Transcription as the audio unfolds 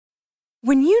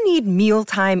When you need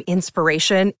mealtime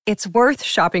inspiration, it's worth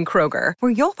shopping Kroger,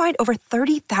 where you'll find over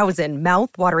 30,000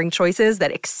 mouth-watering choices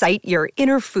that excite your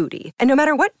inner foodie. And no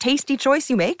matter what tasty choice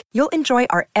you make, you'll enjoy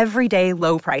our everyday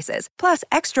low prices, plus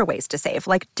extra ways to save,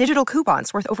 like digital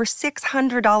coupons worth over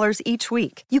 $600 each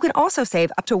week. You can also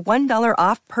save up to $1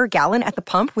 off per gallon at the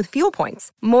pump with fuel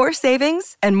points. More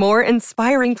savings and more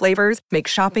inspiring flavors make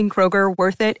shopping Kroger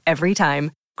worth it every time.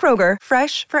 Kroger,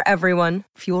 fresh for everyone.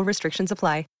 Fuel restrictions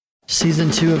apply. Season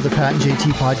 2 of the Pat and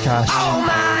JT podcast. Oh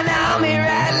man, I'm here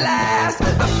at last. The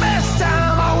best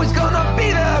time, always gonna be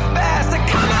the best.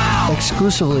 Come on!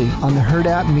 Exclusively on the Herd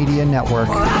App Media Network.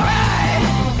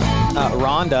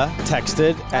 Rhonda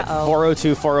texted at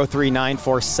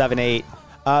 402-403-9478. It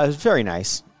was very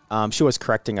nice. She was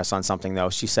correcting us on something, though.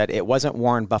 She said it wasn't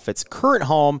Warren Buffett's current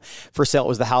home for sale. It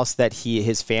was the house that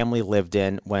his family lived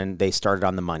in when they started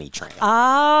on the money train.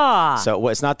 Ah. So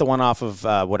it's not the one off of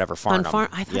whatever, Farnham.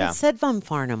 I thought it said Von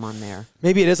Farnham on there.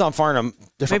 Maybe it is on Farnham.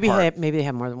 Maybe they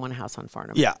have more than one house on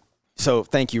Farnham. Yeah. So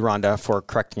thank you, Rhonda, for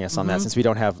correcting us on that, since we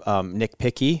don't have Nick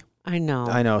Picky. I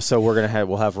know. So we'll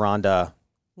have Rhonda.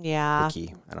 Yeah.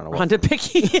 Picky. I don't know. Rhonda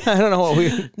Picky. I don't know what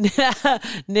we.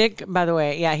 Nick, by the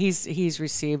way, yeah, he's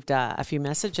received a few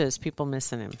messages. People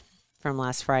missing him from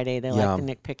last Friday. They like the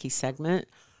Nick Picky segment,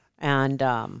 and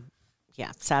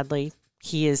sadly,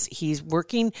 he's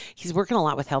working a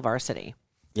lot with Hell Varsity.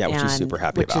 Yeah, which he's super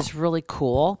happy about. Which is really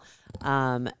cool.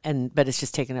 But it's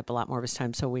just taking up a lot more of his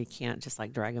time, so we can't just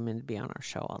like drag him in to be on our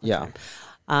show all the time.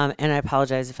 And I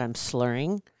apologize if I'm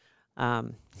slurring.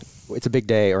 It's a big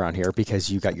day around here because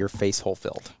you got your face hole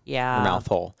filled. Yeah. Your mouth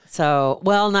hole. So,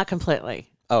 well, not completely.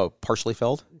 Oh, partially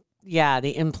filled? Yeah,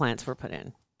 the implants were put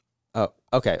in. Oh,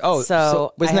 okay. Oh,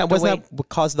 so wasn't that what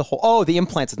caused the hole? Oh, the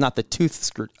implants is not the tooth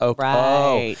screwed. Oh, right.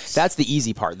 Oh, that's the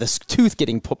easy part. The tooth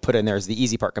getting put in there is the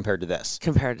easy part compared to this.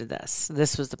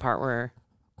 This was the part where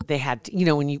they had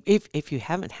to, when you if you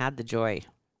haven't had the joy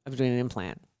of doing an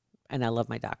implant, and I love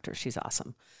my doctor, she's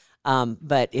awesome,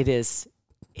 but it's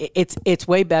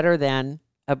way better than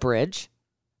a bridge.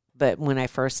 But when I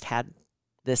first had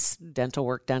this dental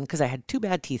work done, because I had 2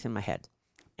 bad teeth in my head,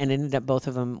 and it ended up both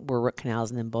of them were root canals,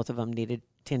 and then both of them needed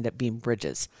to end up being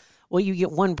bridges. Well, you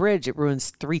get one bridge, it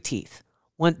ruins 3 teeth.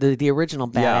 One, the original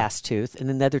badass tooth, and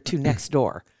then the other 2 next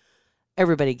door.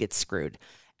 Everybody gets screwed.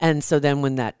 And so then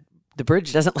when the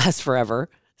bridge doesn't last forever,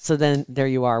 so then there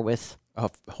you are with a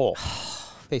hole,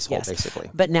 face hole, basically.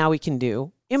 But now we can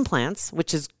do implants,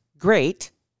 which is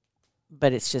great,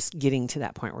 but it's just getting to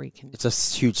that point where you can. It's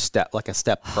a huge step, like a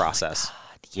step process. God,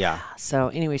 yeah. So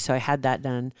anyway, I had that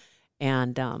done.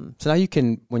 And so now you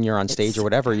can, when you're on stage or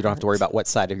whatever, you don't have to worry about what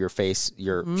side of your face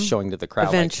you're showing to the crowd.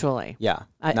 Eventually.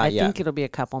 I think it'll be a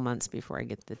couple months before I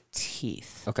get the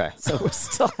teeth. Okay. So we'll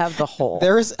still have the hole.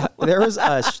 There was it was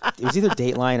either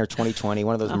Dateline or 2020,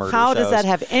 one of those murder shows. How does that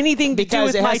have anything to do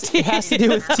with my teeth? It has to do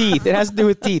with teeth. It has to do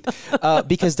with teeth.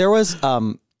 Because there was,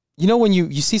 when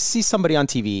you see somebody on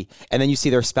TV and then you see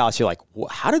their spouse, you're like,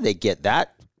 how did they get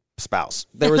that spouse?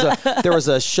 There was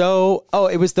a show. Oh,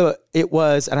 it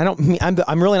was, and I don't mean,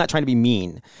 I'm really not trying to be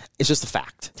mean. It's just a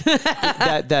fact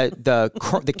that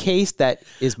the case that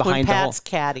is behind when Pat's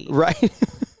caddy, right?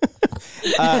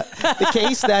 The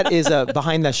case that is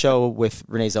behind the show with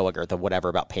Renee Zellweger, the whatever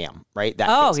about Pam, right?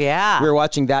 That case. Yeah. We were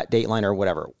watching that Dateline or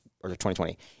whatever, or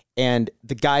 2020, and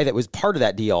the guy that was part of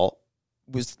that deal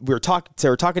they were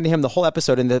talking to him the whole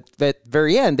episode, and at the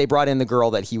very end they brought in the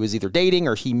girl that he was either dating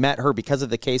or he met her because of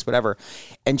the case, whatever,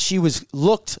 and she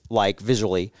looked like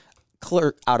visually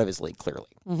clear out of his league, clearly.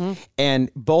 Mm-hmm.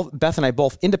 And both Beth and I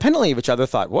both independently of each other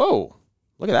thought, whoa,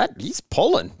 look at that, he's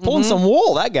pulling some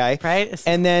wool, that guy, right?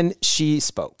 And then she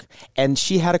spoke, and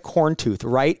she had a corn tooth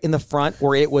right in the front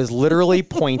where it was literally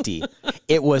pointy.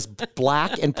 It was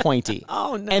black and pointy.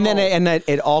 Oh no! And then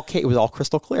it all came. It was all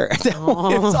crystal clear. It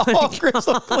was all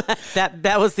crystal clear.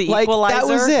 That was the equalizer. That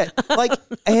was it.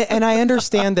 And I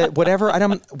understand that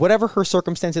whatever her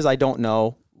circumstances, I don't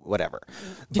know. Whatever,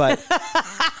 but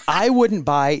I wouldn't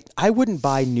buy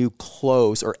new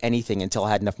clothes or anything until I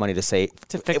had enough money to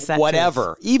fix that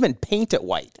whatever, even paint it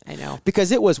white. I know,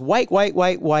 because it was white,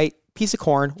 piece of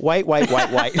corn, white.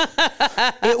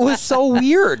 It was so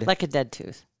weird, like a dead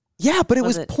tooth. Yeah, but it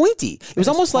was pointy. It was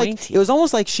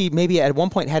almost like she maybe at one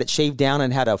point had it shaved down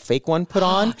and had a fake one put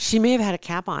on. She may have had a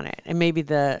cap on it, and maybe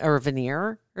or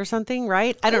veneer or something,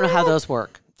 right? I don't know how those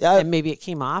work. And maybe it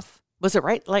came off. Was it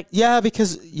right?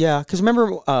 Because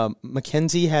remember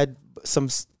Mackenzie had some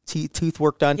tooth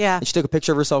work done. Yeah, and she took a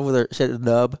picture of herself with she had a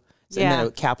nub. And then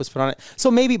a cap was put on it. So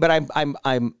maybe, but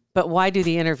I'm. But why do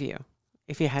the interview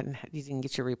if you didn't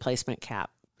get your replacement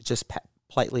cap? Just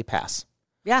politely pass.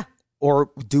 Yeah. or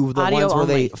do the Audio ones where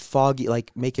they only. foggy,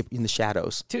 like make it in the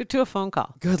shadows. To a phone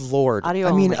call. Good Lord. Audio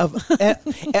I mean, only. and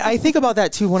I think about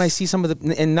that too when I see some of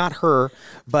the, and not her,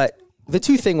 but the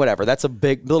two thing, whatever, that's a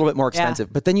little bit more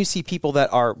expensive. But then you see people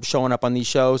that are showing up on these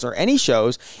shows or any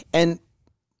shows, and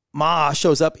Ma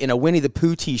shows up in a Winnie the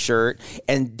Pooh t-shirt,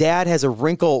 and Dad has a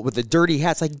wrinkle with a dirty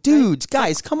hat. It's like, dudes,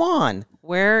 guys, come on.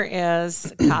 Where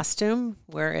is costume?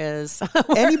 Where is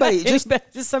Anybody, just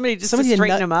somebody to to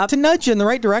straighten them up? to nudge you in the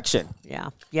right direction.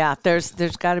 Yeah. There's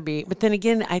got to be. But then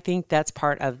again, I think that's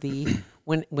part of the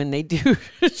when they do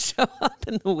show up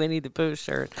in the Winnie the Pooh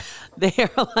shirt, they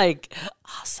are like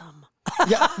awesome.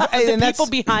 Yeah, The and people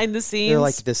behind the scenes. they're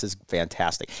like, this is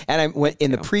fantastic. And I went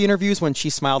in the pre-interviews when she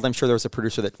smiled. I'm sure there was a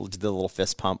producer that did the little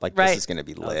fist pump, like, this is going to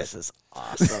be lit. This is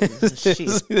awesome.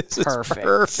 She's This is perfect.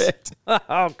 perfect.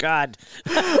 Oh God.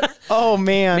 Oh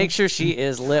man. Make sure she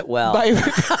is lit well.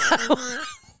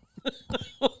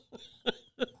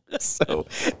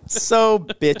 So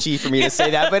bitchy for me to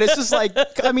say that, but it's just like,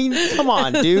 I mean, come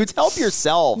on, dudes, help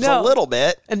yourselves a little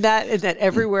bit. And that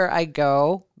everywhere I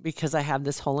go, because I have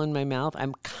this hole in my mouth,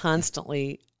 I'm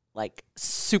constantly like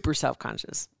super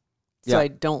self-conscious. So Yeah. I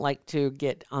don't like to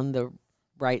get on the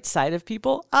right side of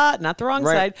people. Not the wrong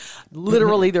Right. side.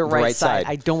 Literally the right, right side.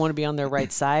 side. I don't want to be on their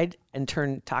right side and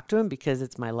talk to them because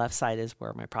it's my left side is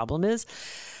where my problem is.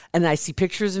 And I see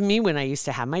pictures of me when I used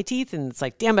to have my teeth, and it's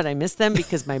like, damn it, I miss them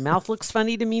because my mouth looks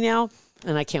funny to me now,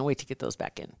 and I can't wait to get those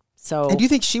back in. So, And do you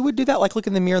think she would do that? Like, look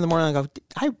in the mirror in the morning and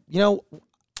go,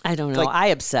 I don't know. like, I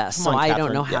obsess, come so on, I don't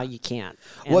Catherine. know how Yeah. you can't.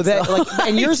 And well, that, so- like,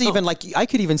 and yours even, like, I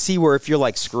could even see where if you're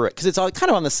like, screw it, because it's all kind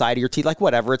of on the side of your teeth, like,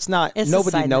 whatever. It's not, It's the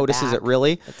nobody side and the notices back. it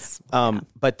really. It's-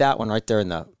 But that one right there in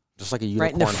the, just like a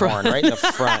Right in unicorn the front. horn, right in the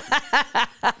front.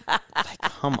 Like,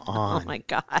 come on. Oh my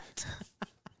God.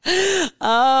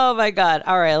 Oh my God.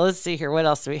 All right, let's see here. What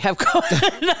else do we have going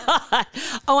on?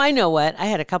 Oh, I know what. I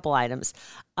had a couple items.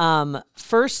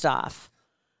 First off,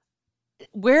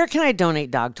 where can I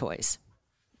donate dog toys?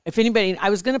 If anybody,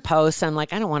 I was going to post, I'm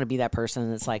like, I don't want to be that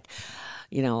person that's like,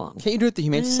 you know, Can't you do it at the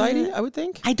Humane Society, I would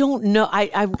think? I don't know.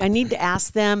 I need to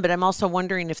ask them, but I'm also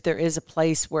wondering if there is a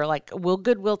place where like, will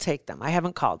Goodwill take them? I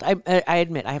haven't called. I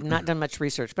admit I have not done much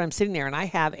research, but I'm sitting there and I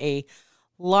have a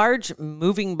large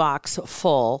moving box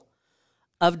full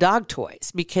of dog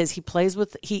toys because he plays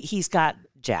with, he's got,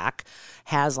 Jack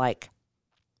has like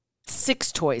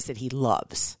 6 toys that he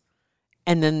loves.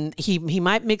 And then he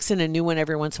might mix in a new one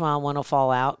every once in a while. One will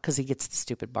fall out because he gets the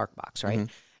stupid bark box, right? Mm-hmm.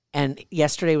 And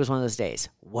yesterday was one of those days.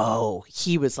 Whoa,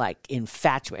 he was like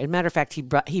infatuated. As a matter of fact,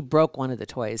 he broke one of the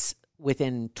toys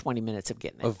within 20 minutes of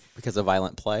getting it. Because of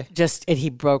violent play? And he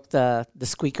broke the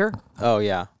squeaker. Oh,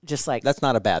 yeah. Just like That's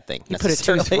not a bad thing. he put a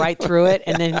tooth right through it,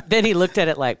 and then he looked at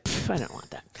it like, I don't want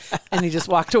that, and he just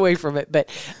walked away from it. But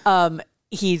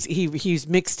he's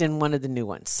mixed in one of the new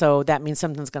ones, so that means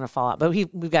something's going to fall out. But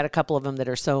we've got a couple of them that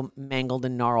are so mangled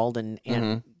and gnarled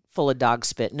and full of dog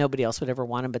spit. Nobody else would ever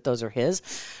want them, but those are his.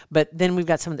 But then we've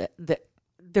got some that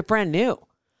they're brand new.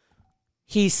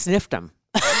 He sniffed them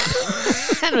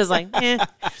and was like,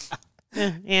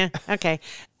 yeah, okay.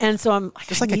 And so I'm like,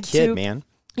 Just I like a need kid, to- man.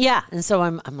 Yeah, and so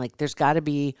I'm like, there's got to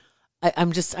be.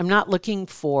 I'm not looking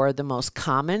for the most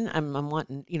common. I'm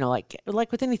wanting,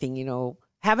 like with anything,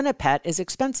 having a pet is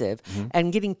expensive,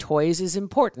 and getting toys is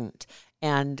important,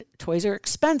 and toys are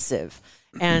expensive,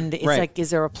 and it's Right. like, is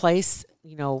there a place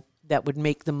that would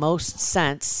make the most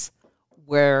sense?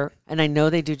 Where, and I know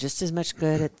they do just as much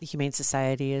good at the Humane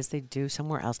Society as they do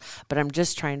somewhere else, but I'm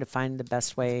just trying to find the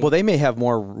best way. Well, they may have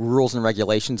more rules and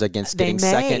regulations against They getting may.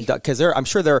 second, because I'm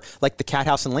sure they're like the Cat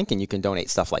House in Lincoln. You can donate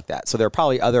stuff like that. So there are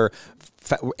probably other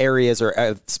areas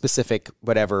or specific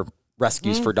whatever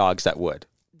rescues Mm-hmm. for dogs that would.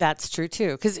 That's true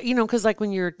too, because like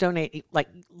when you're donating, like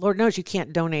Lord knows you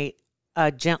can't donate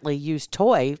a gently used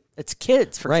toy. It's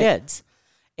kids for Right. kids.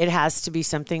 It has to be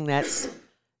something that's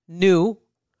new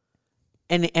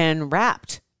and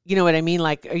wrapped. You know what I mean?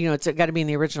 Like, it's got to be in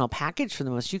the original package for the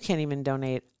most. You can't even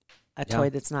donate a toy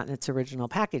that's not in its original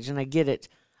package. And I get it.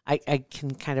 I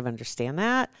can kind of understand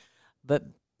that. But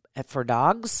for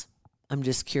dogs, I'm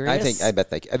just curious. I bet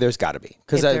there's got to be. if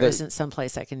Because there isn't some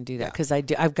place I can do that. Because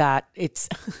it's,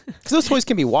 those toys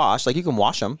can be washed. Like you can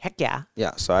wash them. heck yeah.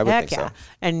 Yeah, so I would Heck think yeah. so.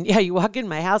 And yeah, you walk in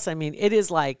my house, I mean, it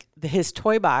is like his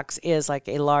toy box is like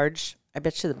a large, I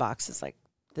bet you the box is like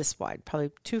this wide,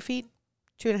 probably 2 feet,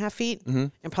 2.5 feet,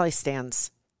 and probably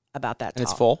stands about that tall. And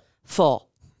it's full? Full.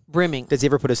 Brimming. Does he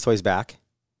ever put his toys back?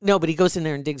 No, but he goes in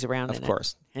there and digs around in Of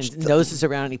course. it. And noses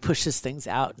around and he pushes things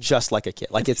out. Just like a kid.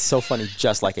 Like it's so funny,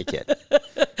 just like a kid.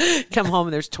 Come home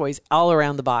and there's toys all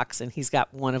around the box and he's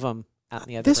got one of them out in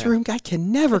the other This room guy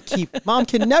can never keep, Mom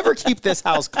can never keep this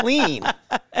house clean.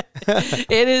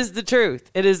 It is the truth.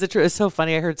 It is the truth. It's so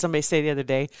funny. I heard somebody say the other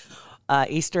day,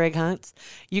 Easter egg hunts.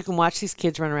 You can watch these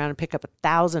kids run around and pick up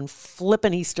 1,000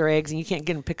 flipping Easter eggs, and you can't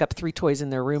get them to pick up 3 toys in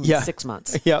their room in 6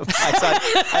 months. Yep.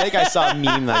 I think I saw a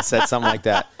meme that said something like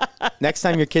that. Next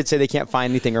time your kids say they can't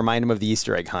find anything, remind them of the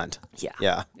Easter egg hunt. Yeah.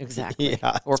 Yeah. Exactly.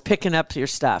 Yeah. Or picking up your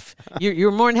stuff.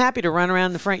 You're more than happy to run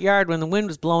around the front yard when the wind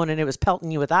was blowing and it was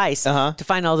pelting you with ice to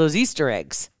find all those Easter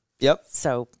eggs. Yep.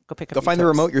 So go pick up. Go find the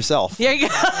remote yourself. There you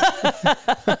go.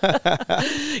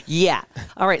 Yeah.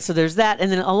 All right. So there's that.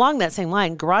 And then along that same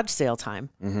line, garage sale time,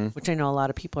 which I know a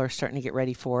lot of people are starting to get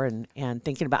ready for and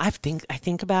thinking about. I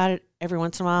think about it every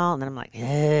once in a while, and then I'm like,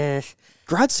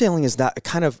 Garage selling is not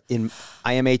kind of in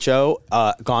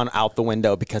IMHO gone out the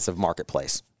window because of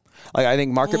Marketplace. Like I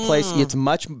think Marketplace, it's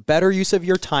much better use of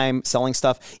your time selling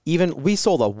stuff. Even we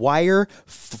sold a wire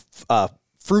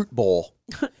fruit bowl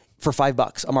for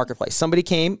 $5 on Marketplace. Somebody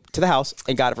came to the house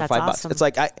and got it for That's $5. awesome. It's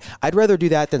like I'd rather do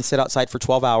that than sit outside for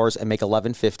 12 hours and make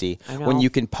 $11.50 when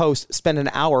you can spend an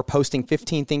hour posting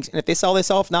 15 things, and if they sell, they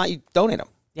sell. If not, you donate them.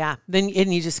 yeah. Then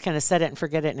and you just kind of set it and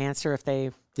forget it and answer if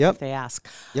they ask.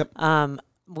 Yep.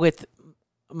 With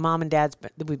mom and dad's,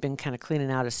 we've been kind of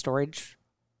cleaning out a storage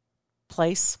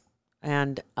place,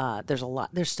 and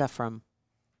there's stuff from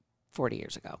 40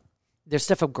 years ago. There's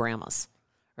stuff of grandma's.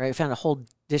 Right, we found a whole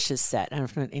dishes set. I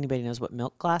don't know if anybody knows what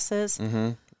milk glass is.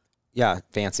 Mm-hmm. Yeah,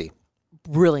 fancy.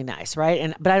 Really nice,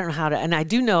 right? But I don't know how to. And I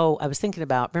do know. I was thinking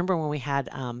about. Remember when we had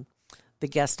the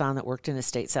guest on that worked in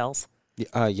estate sales?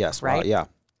 Yes. Right? Well, yeah.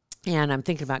 And I'm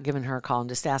thinking about giving her a call and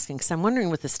just asking, because I'm wondering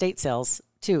with estate sales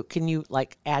too, can you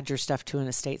like add your stuff to an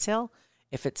estate sale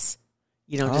if it's,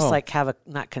 just like have a,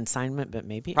 not consignment, but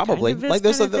maybe Probably. kind of Like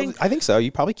those, kind of thing. I think so.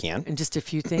 You probably can. And just a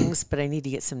few things, but I need to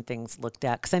get some things looked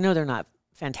at because I know they're not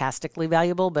fantastically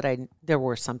valuable, but they're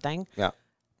worth something. Yeah.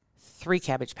 3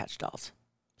 Cabbage Patch dolls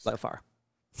so far.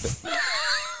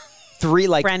 3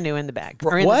 like brand new in the bag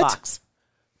or in what? the box.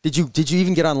 Did you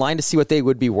even get online to see what they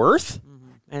would be worth?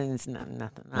 And it's nothing.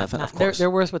 Nothing, of They're, course. they're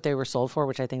worth what they were sold for,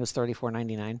 which I think was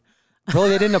 $34.99.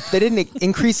 Really, they didn't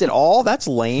increase at all. That's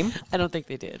lame. I don't think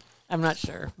they did. I'm not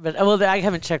sure, but I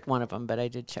haven't checked one of them, but I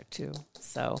did check 2.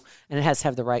 So, and it has to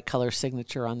have the right color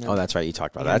signature on there. Oh, that's right. You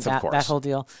talked about And that. Of course. that whole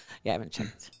deal. Yeah, I haven't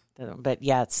checked. But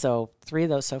yeah, so 3 of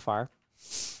those so far.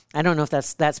 I don't know if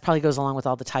that's probably goes along with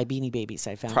all the Thai beanie babies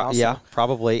I found. Also. Yeah,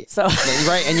 probably. So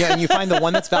right, and you find the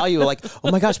one that's valuable, like,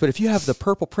 oh my gosh, but if you have the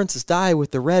purple princess dye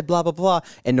with the red, blah blah blah,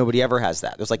 and nobody ever has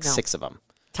that. There's like 6 of them.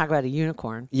 Talk about a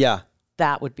unicorn. Yeah.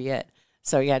 That would be it.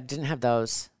 So yeah, didn't have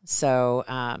those. So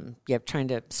trying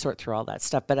to sort through all that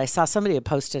stuff. But I saw somebody had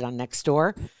posted on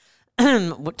Nextdoor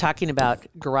talking about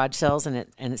garage sales, and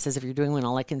it says if you're doing one,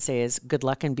 all I can say is good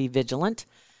luck and be vigilant.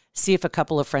 See if a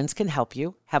couple of friends can help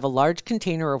you. Have a large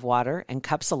container of water and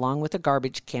cups along with a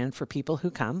garbage can for people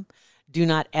who come. Do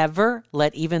not ever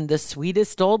let even the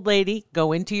sweetest old lady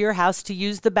go into your house to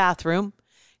use the bathroom.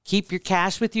 Keep your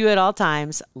cash with you at all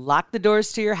times. Lock the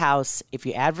doors to your house. If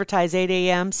you advertise 8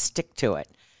 a.m., stick to it.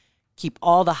 Keep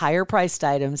all the higher priced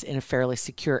items in a fairly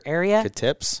secure area. Good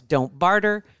tips. Don't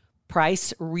barter.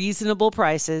 Price reasonable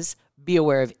prices. Be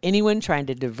aware of anyone trying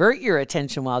to divert your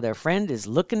attention while their friend is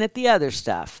looking at the other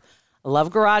stuff. I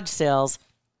love garage sales.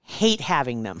 Hate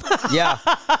having them. Yeah.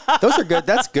 Those are good.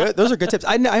 That's good. Those are good tips.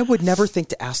 I would never think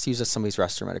to ask to use somebody's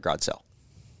restroom at a garage sale.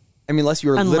 I mean, unless you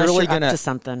were literally you're going up to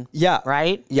something. Yeah.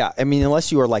 Right? Yeah. I mean,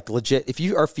 unless you are like legit. If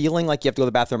you are feeling like you have to go to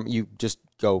the bathroom, you just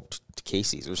go to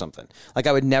Casey's or something. Like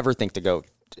I would never think to go.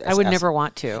 I would never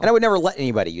want to. And I would never let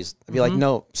anybody use. I'd be like,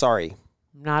 no, sorry.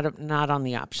 Not on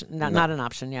the option. Not an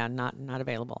option. Yeah, not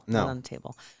available. No. Not on the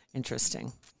table.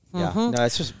 Interesting. Yeah, no,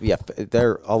 it's just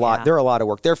they're a lot. Yeah. They're a lot of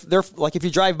work. They're like if you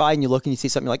drive by and you look and you see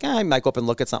something, you're like I might go up and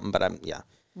look at something, but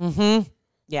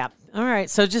Yeah. All right.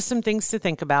 So just some things to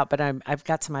think about, but I've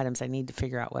got some items I need to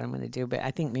figure out what I'm going to do. But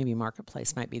I think maybe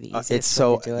Marketplace might be the easiest. it's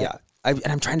so way to do it. yeah. And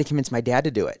I'm trying to convince my dad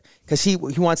to do it because he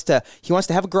wants to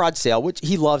have a garage sale, which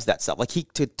he loves that stuff. Like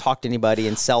to talk to anybody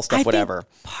and sell stuff, I whatever.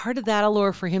 think part of that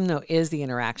allure for him though is the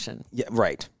interaction. Yeah,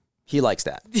 right. He likes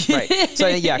that. Right. So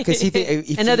yeah, because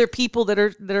and other people that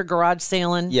are garage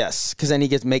sailing. Yes, because then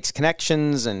he makes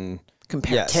connections and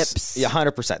compare tips. Yeah,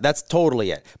 100%. That's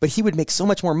totally it. But he would make so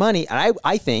much more money, and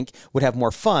I think would have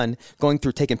more fun going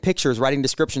through taking pictures, writing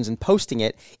descriptions, and posting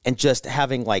it, and just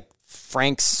having like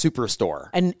Frank's Superstore.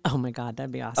 And oh my God, that'd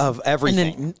be awesome. Of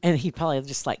everything. And he'd probably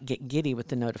just like get giddy with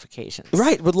the notifications.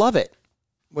 Right. Would love it.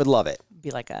 Would love it.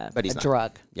 Be like a But he's not.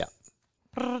 drug. Yeah.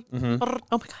 Oh my God.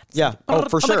 Yeah. Oh,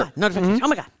 for Oh sure. my God. Notification. Oh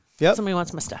my God. Yep. Somebody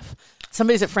wants my stuff.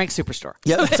 Somebody's at Frank's Superstore.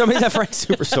 Yep. Somebody's at Frank's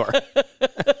Superstore.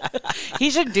 He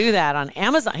should do that on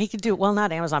Amazon. He could do, well,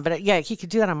 not Amazon, but yeah, he could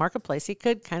do that on Marketplace. He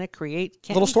could kind of create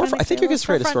A little storefront. I think you could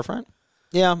create a storefront.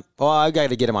 Yeah. Well, I got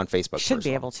to get him on Facebook. Should be first.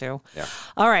 able to. Yeah.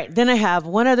 All right. Then I have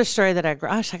one other story that I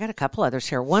got a couple others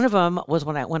here. One of them was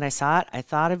when I saw it, I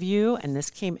thought of you, and this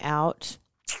came out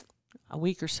a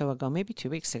week or so ago, maybe 2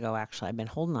 weeks ago, actually. I've been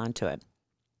holding on to it.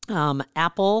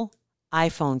 Apple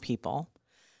iPhone people.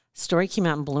 Story came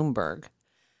out in Bloomberg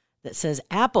that says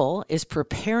Apple is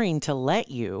preparing to let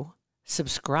you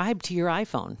subscribe to your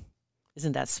iPhone.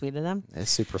 Isn't that sweet of them?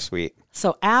 It's super sweet.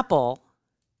 So Apple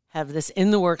have this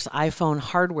in the works iPhone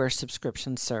hardware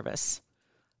subscription service,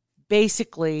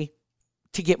 basically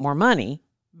to get more money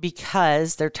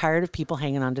because they're tired of people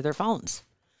hanging onto their phones.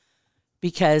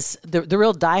 Because the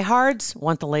real diehards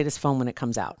want the latest phone when it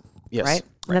comes out. Yes. Right?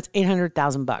 And that's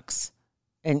 $800,000.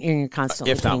 And you're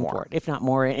constantly If not paying more. for it, if not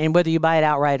more. And whether you buy it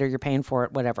outright or you're paying for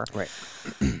it, whatever. Right.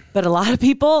 But a lot of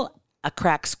people, a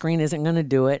cracked screen isn't going to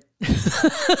do it.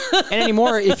 And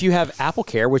anymore, if you have Apple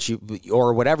Care, which you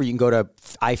or whatever, you can go to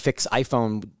iFix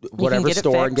iPhone whatever get it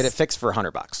store and get it fixed. fixed for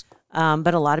 $100.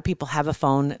 But a lot of people have a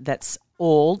phone that's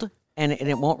old and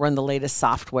it won't run the latest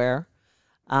software.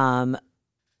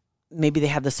 Maybe they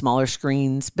have the smaller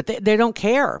screens, but they don't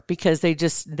care because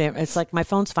it's like, my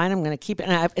phone's fine. I'm going to keep it.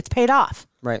 And it's paid off.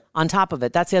 Right. On top of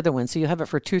it. That's the other one. So you have it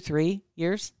for 2-3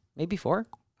 years, maybe 4.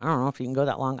 I don't know if you can go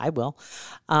that long. I will.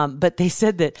 But they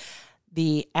said that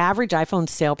the average iPhone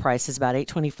sale price is about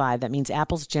 $825. That means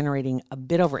Apple's generating a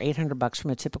bit over $800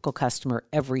 from a typical customer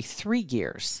every 3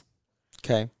 years.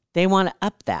 Okay. They want to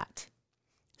up that.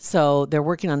 So they're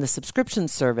working on the subscription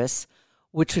service,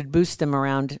 which would boost them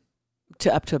around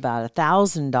to up to about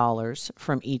 $1,000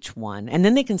 from each one. And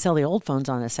then they can sell the old phones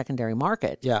on a secondary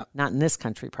market. Yeah. Not in this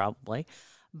country, probably.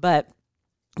 But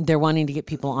they're wanting to get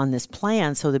people on this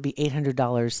plan, so there'd be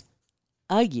 $800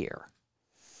 a year.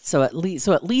 So at least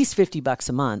 $50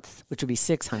 a month, which would be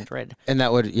 $600. And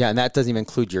and that doesn't even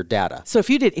include your data. So if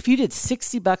you did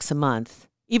 $60 a month,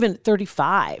 even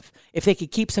 $35, if they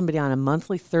could keep somebody on a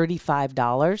monthly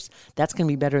 $35, that's going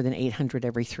to be better than $800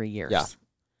 every 3 years. Yeah.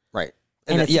 Right.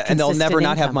 And it's a and they'll never consistent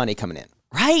not have income. money coming in.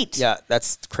 Right. Yeah,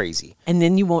 that's crazy. And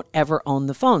then you won't ever own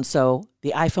the phone. So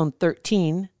the iPhone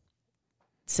 13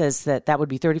 says that would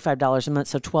be $35 a month,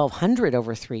 so $1,200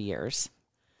 over 3 years.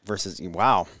 Versus,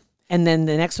 wow. And then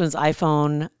the next one's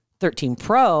iPhone 13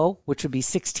 Pro, which would be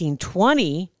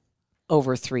 $1,620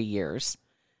 over 3 years.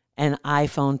 And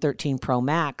iPhone 13 Pro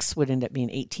Max would end up being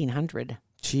 $1,800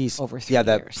 Jeez. over 3 Yeah,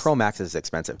 the years. Pro Max is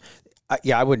expensive.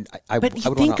 I would. I But would you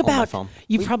want think to own my about, phone.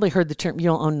 you've probably heard the term,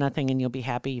 you'll own nothing and you'll be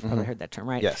happy. You've probably heard that term,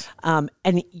 right? Yes.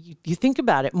 And you think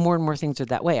about it, more and more things are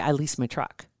that way. I leased my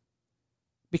truck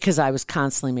because I was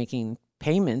constantly making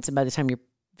payments. And by the time your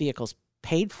vehicle's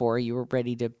paid for, you were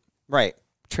ready to Right.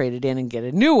 trade it in and get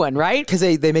a new one, right? Because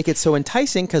they make it so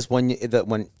enticing. Because when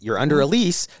you're under a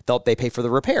lease, they pay for the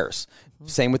repairs.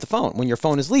 Same with the phone. When your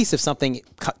phone is leased, if something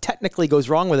technically goes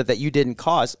wrong with it that you didn't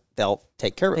cause, they'll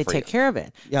take care of it. They take care of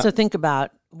it. Yeah. So think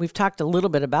about, we've talked a little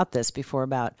bit about this before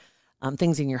about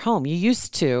things in your home. You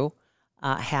used to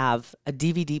have a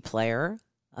DVD player,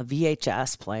 a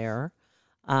VHS player.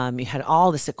 You had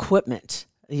all this equipment.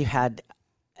 And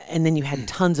then you had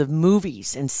tons of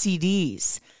movies and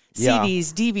CDs. Yeah.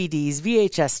 CDs, DVDs,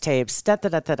 VHS tapes,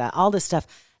 all this stuff.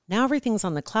 Now everything's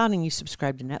on the cloud and you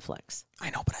subscribe to Netflix. I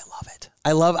know, but I love it.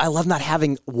 I love not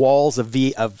having walls of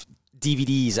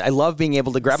DVDs. I love being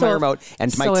able to grab my remote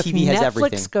and my TV has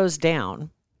everything. If Netflix goes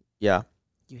down, Yeah.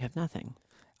 you have nothing.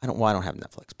 I don't have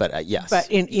Netflix, but yes. But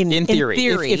in theory.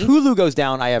 If Hulu goes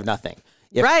down, I have nothing.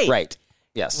 Right. Right.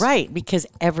 Yes. Right, because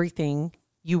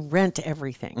you rent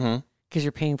everything Mm-hmm. because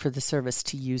you're paying for the service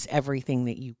to use everything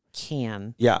that you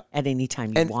can Yeah. at any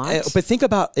time you want. But think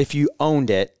about if you owned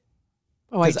it.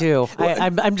 I do.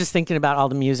 I'm just thinking about all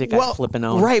the music I flip and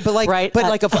own. Right, but like, right?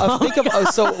 think of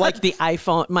so like the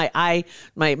iPhone, my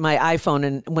iPhone,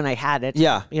 and when I had it,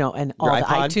 Yeah. and all Your the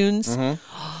iPod? iTunes.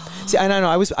 See, and I know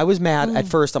I was mad at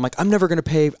first. I'm like, I'm never going to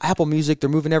pay Apple Music. They're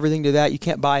moving everything to that. You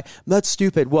can't buy. That's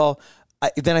stupid. Well,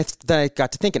 then I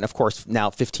got to thinking. Of course, now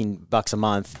 $15 a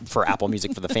month for Apple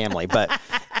Music for the family. But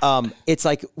it's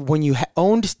like when you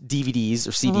owned DVDs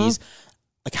or CDs.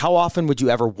 Like, how often would you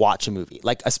ever watch a movie?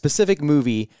 Like a specific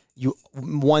movie,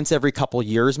 once every couple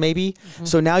years, maybe.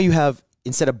 So now you have,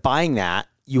 instead of buying that,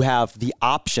 you have the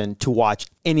option to watch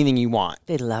anything you want.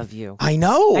 They love you. I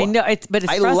know. But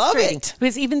it's I frustrating. love it.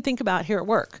 Because even think about here at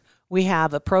work, we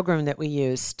have a program that we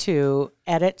use to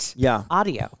edit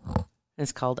audio.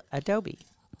 It's called Adobe,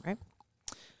 right?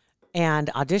 And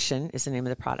Audition is the name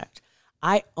of the product.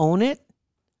 I own it.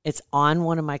 It's on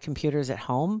one of my computers at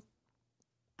home.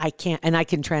 I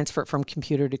can transfer it from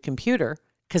computer to computer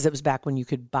because it was back when you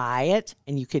could buy it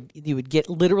and you would get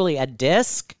literally a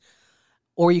disc,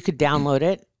 or you could download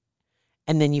it,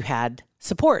 and then you had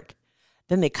support.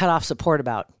 Then they cut off support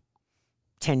about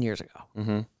 10 years ago.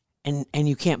 Mm-hmm. And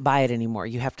you can't buy it anymore.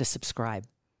 You have to subscribe.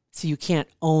 So you can't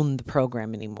own the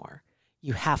program anymore.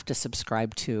 You have to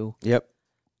subscribe to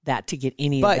that to get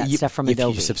any of that stuff from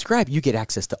Adobe. If you subscribe, you get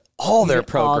access to all their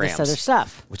programs. All this other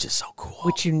stuff. Which is so cool.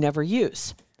 Which you never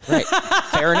use. Right.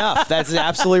 Fair enough. That's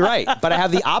absolutely right. But I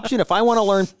have the option. If I want to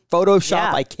learn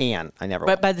Photoshop, I can. I never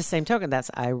will. But by the same token,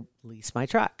 I lease my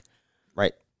truck.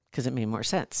 Right. Because it made more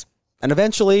sense. And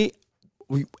eventually,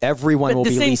 everyone will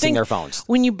be leasing their phones.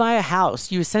 When you buy a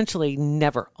house, you essentially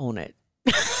never own it.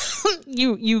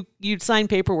 you sign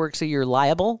paperwork so you're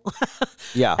liable.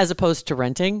 Yeah. As opposed to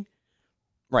renting.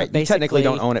 Right. You technically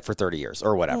don't own it for 30 years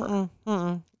or whatever.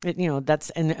 And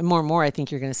more and more, I think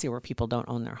you're going to see where people don't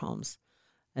own their homes.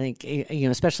 I think,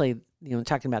 especially,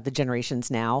 talking about the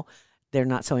generations now, they're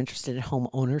not so interested in home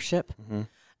ownership. Mm-hmm.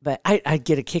 But I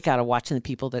get a kick out of watching the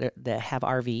people that have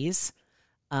RVs,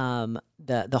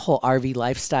 the whole RV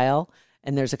lifestyle.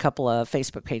 And there's a couple of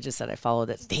Facebook pages that I follow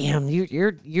that's, damn,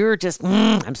 you're just,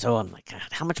 I'm like, God,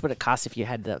 how much would it cost if you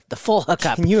had the full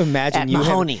hookup? Can you imagine at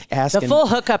Mahoney? The full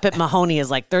hookup at Mahoney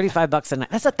is like $35 a night.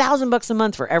 That's $1,000 a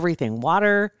month for everything.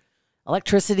 Water,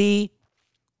 electricity,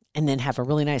 and then have a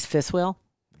really nice fifth wheel.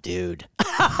 Dude.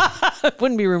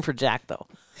 Wouldn't be room for Jack, though.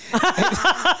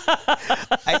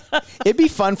 It'd be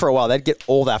fun for a while. That'd get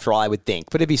old after all, I would think.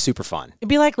 But it'd be super fun. It'd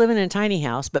be like living in a tiny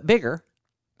house, but bigger.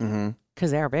 Mm-hmm. Because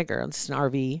they are bigger. It's an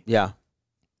RV. Yeah.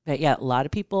 But yeah, a lot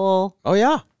of people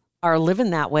are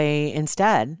living that way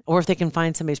instead. Or if they can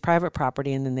find somebody's private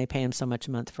property and then they pay them so much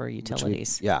a month for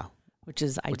utilities. Which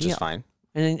is ideal. Which is fine.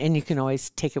 And you can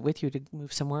always take it with you to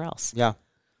move somewhere else. Yeah.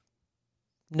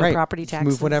 No property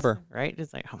taxes. Move whatever. Right?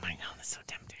 It's like, oh my God, that's so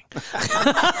tempting.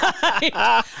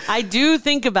 I do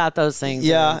think about those things.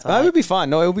 Yeah, that would be fun.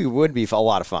 No, it would be a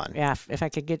lot of fun. Yeah, if I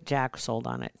could get Jack sold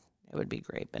on it, it would be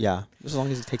great. But yeah, as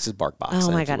long as he takes his bark box.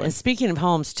 Oh my God. And speaking of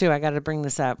homes too, I got to bring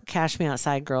this up. Cash Me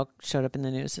Outside girl showed up in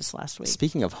the news this last week.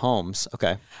 Speaking of homes,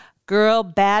 okay. Girl,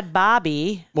 Bad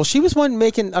Bobby. Well, she was one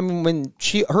making, when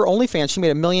her OnlyFans, she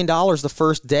made $1 million the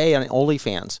first day on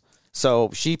OnlyFans. So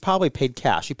she probably paid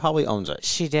cash. She probably owns it.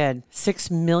 She did. $6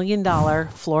 million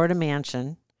Florida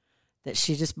mansion that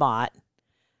she just bought.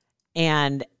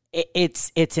 And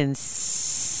it's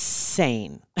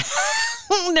insane.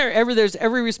 There's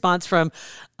every response from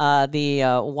the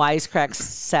wisecrack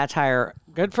satire.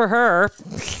 Good for her.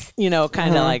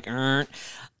 Kind of like,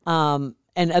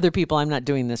 and other people, I'm not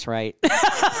doing this right.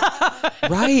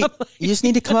 Right. You just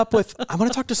need to come up with, I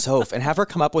want to talk to Soph and have her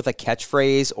come up with a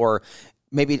catchbetphrase or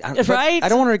maybe, right? I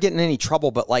don't want her to get in any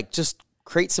trouble, but like just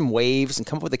create some waves and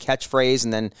come up with a catchphrase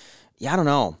and then, I don't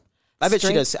know. I bet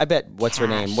she does. I bet, what's her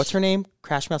name? What's her name?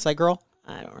 Crash Me Outside girl?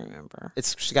 I don't remember.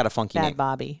 She's got a funky name. Bad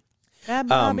Bobby. Bad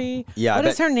Bobby. Yeah. What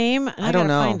is her name? I don't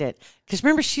know. Find it. Because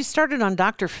remember, she started on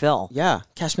Dr. Phil. Yeah.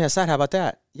 Cash Me Outside. How about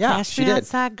that? Yeah, Cash she Me did.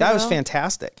 Outside, girl. That was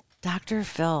fantastic. Dr.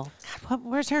 Phil. God,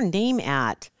 where's her name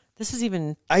at? This is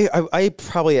even... I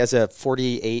probably, as a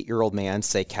 48-year-old man,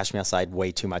 say Cash Me Outside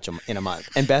way too much in a month.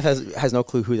 And Beth has no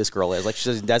clue who this girl is. Like,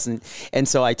 she just doesn't. And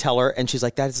so I tell her, and she's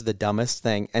like, that is the dumbest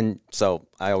thing. And so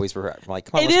I always like,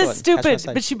 come on, it is stupid,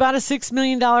 but she bought a $6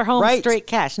 million home straight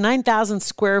cash, 9,000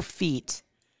 square feet.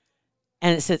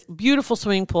 And it says beautiful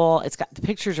swimming pool. The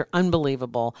pictures are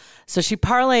unbelievable. So she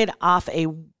parlayed off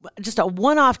just a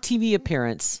one-off TV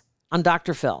appearance on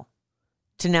Dr. Phil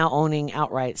to now owning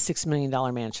outright $6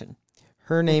 million mansion.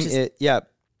 Her name is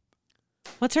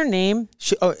What's her name?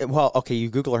 You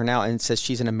Google her now and it says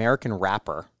she's an American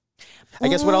rapper. I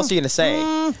guess what else are you going to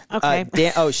say?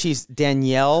 Okay. She's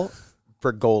Danielle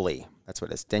Bregoli. That's what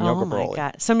it is. Danielle Bregoli. Oh my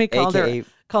God. Somebody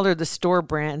called her the store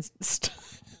brand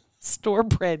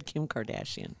store-bred Kim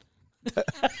Kardashian.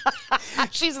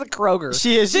 She's the Kroger.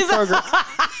 She is the Kroger.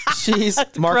 She's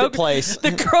Marketplace.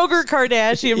 The Kroger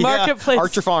Kardashian Marketplace.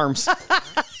 Archer Farms.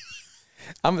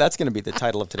 That's going to be the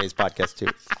title of today's podcast too.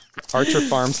 Archer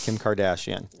Farms Kim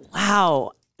Kardashian.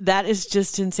 Wow. That is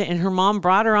just insane. And her mom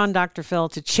brought her on Dr. Phil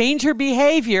to change her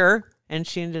behavior, and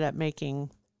she ended up making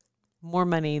more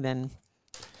money than,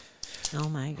 oh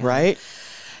my God. Right?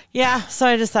 Yeah. So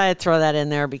I decided to throw that in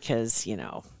there because,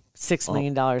 $6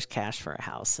 million cash for a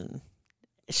house, and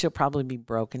she'll probably be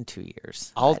broke in 2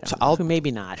 years.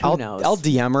 Maybe not. Who knows? I'll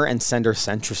DM her and send her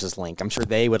Centris's link. I'm sure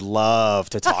they would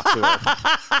love to talk to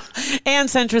her. And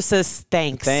Centris says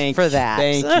thanks for that.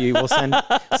 Thank you. We'll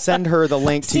send her the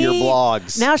link to your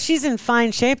blogs. Now she's in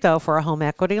fine shape though for a home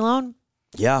equity loan.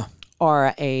 Yeah.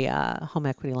 Or a home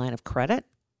equity line of credit.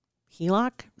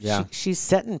 HELOC. Yeah. She's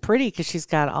sitting pretty because she's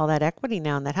got all that equity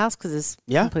now in that house because it's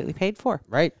completely paid for.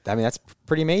 Right. I mean, that's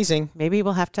pretty amazing. Maybe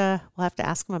we'll have to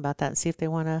ask them about that and see if they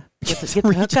want to get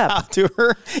the hookup. Out to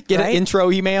her, get an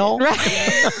intro email. Right.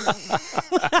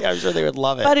 Yeah, I'm sure they would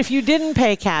love it. But if you didn't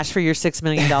pay cash for your $6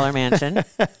 million mansion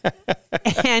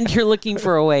and you're looking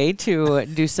for a way to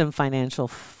do some financial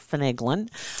finagling,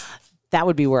 that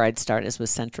would be where I'd start, is with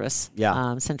Centris. Yeah.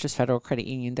 Centris Federal Credit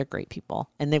Union. They're great people.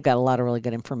 And they've got a lot of really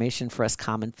good information for us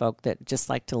common folk that just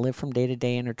like to live from day to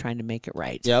day and are trying to make it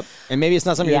right. Yep. And maybe it's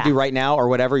not something you do right now or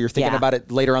whatever. You're thinking Yeah. about it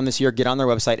later on this year. Get on their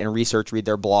website and research, read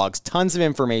their blogs. Tons of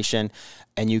information.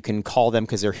 And you can call them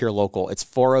because they're here local. It's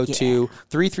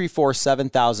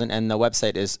 402-334-7000. And the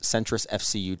website is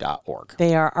centrisfcu.org.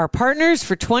 They are our partners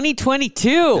for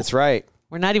 2022. That's right.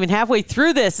 We're not even halfway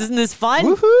through this. Isn't this fun?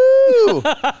 Woohoo!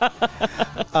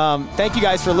 Thank you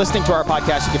guys for listening to our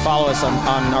podcast. You can follow us on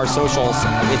our socials.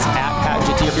 It's at Pat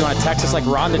GT. If you want to text us like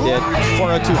Rhonda did,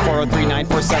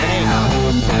 402-403-9478.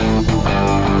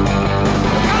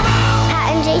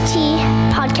 Pat and JT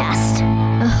Podcast,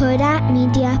 a Huda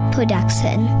Media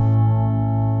Production.